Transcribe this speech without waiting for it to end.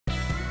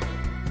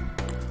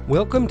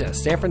Welcome to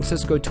San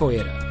Francisco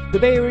Toyota, the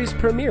Bay Area's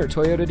premier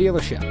Toyota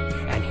dealership.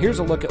 And here's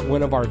a look at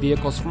one of our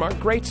vehicles from our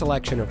great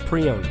selection of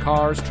pre-owned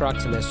cars,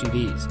 trucks, and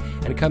SUVs.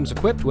 And it comes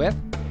equipped with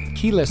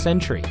keyless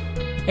entry,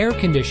 air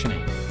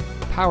conditioning,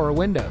 power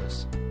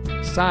windows,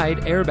 side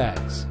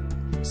airbags,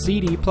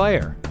 CD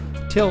player,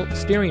 tilt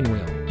steering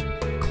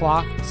wheel,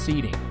 cloth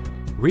seating,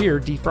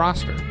 rear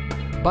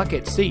defroster,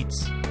 bucket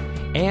seats,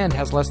 and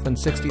has less than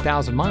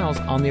 60,000 miles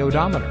on the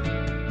odometer.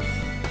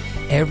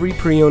 Every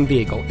pre-owned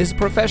vehicle is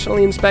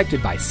professionally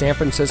inspected by San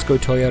Francisco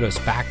Toyota's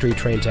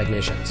factory-trained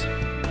technicians.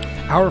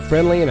 Our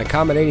friendly and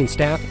accommodating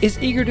staff is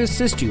eager to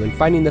assist you in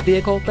finding the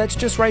vehicle that's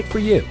just right for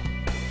you.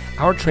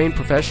 Our trained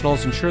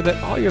professionals ensure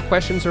that all your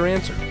questions are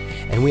answered,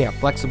 and we have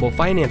flexible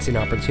financing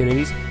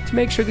opportunities to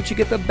make sure that you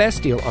get the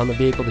best deal on the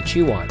vehicle that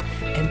you want.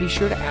 And be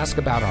sure to ask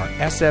about our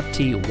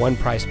SFT One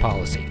Price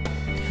policy.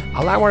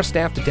 Allow our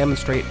staff to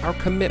demonstrate our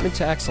commitment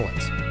to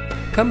excellence.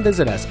 Come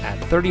visit us at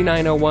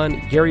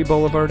 3901 Geary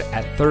Boulevard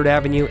at 3rd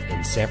Avenue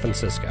in San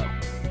Francisco.